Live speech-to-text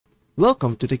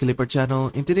Welcome to the Clipper channel.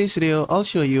 In today's video, I'll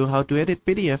show you how to edit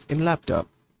PDF in laptop.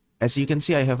 As you can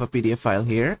see, I have a PDF file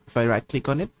here. If I right click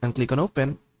on it and click on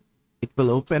open, it will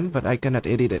open, but I cannot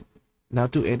edit it. Now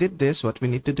to edit this, what we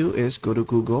need to do is go to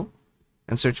Google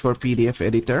and search for PDF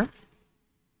editor.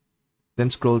 Then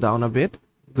scroll down a bit,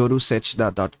 go to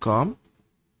search.com.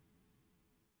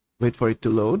 Wait for it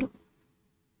to load.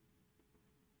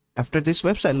 After this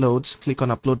website loads, click on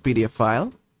upload PDF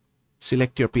file.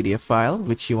 Select your PDF file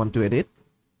which you want to edit.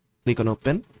 Click on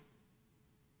open.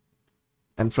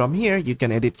 And from here, you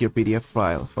can edit your PDF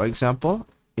file. For example,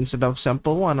 instead of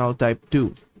sample 1, I'll type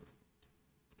 2.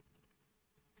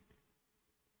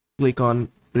 Click on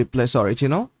replace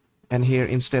original. And here,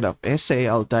 instead of essay,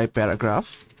 I'll type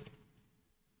paragraph.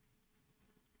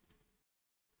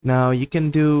 Now, you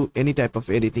can do any type of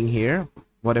editing here.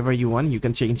 Whatever you want, you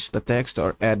can change the text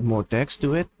or add more text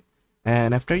to it.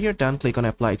 And after you're done, click on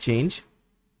apply change.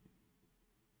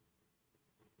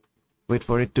 Wait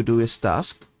for it to do its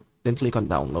task. Then click on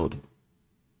download.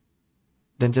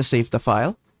 Then just save the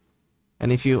file.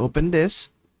 And if you open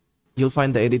this, you'll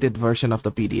find the edited version of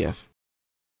the PDF.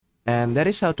 And that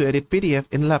is how to edit PDF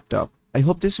in laptop. I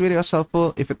hope this video was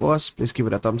helpful. If it was, please give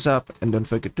it a thumbs up and don't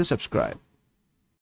forget to subscribe.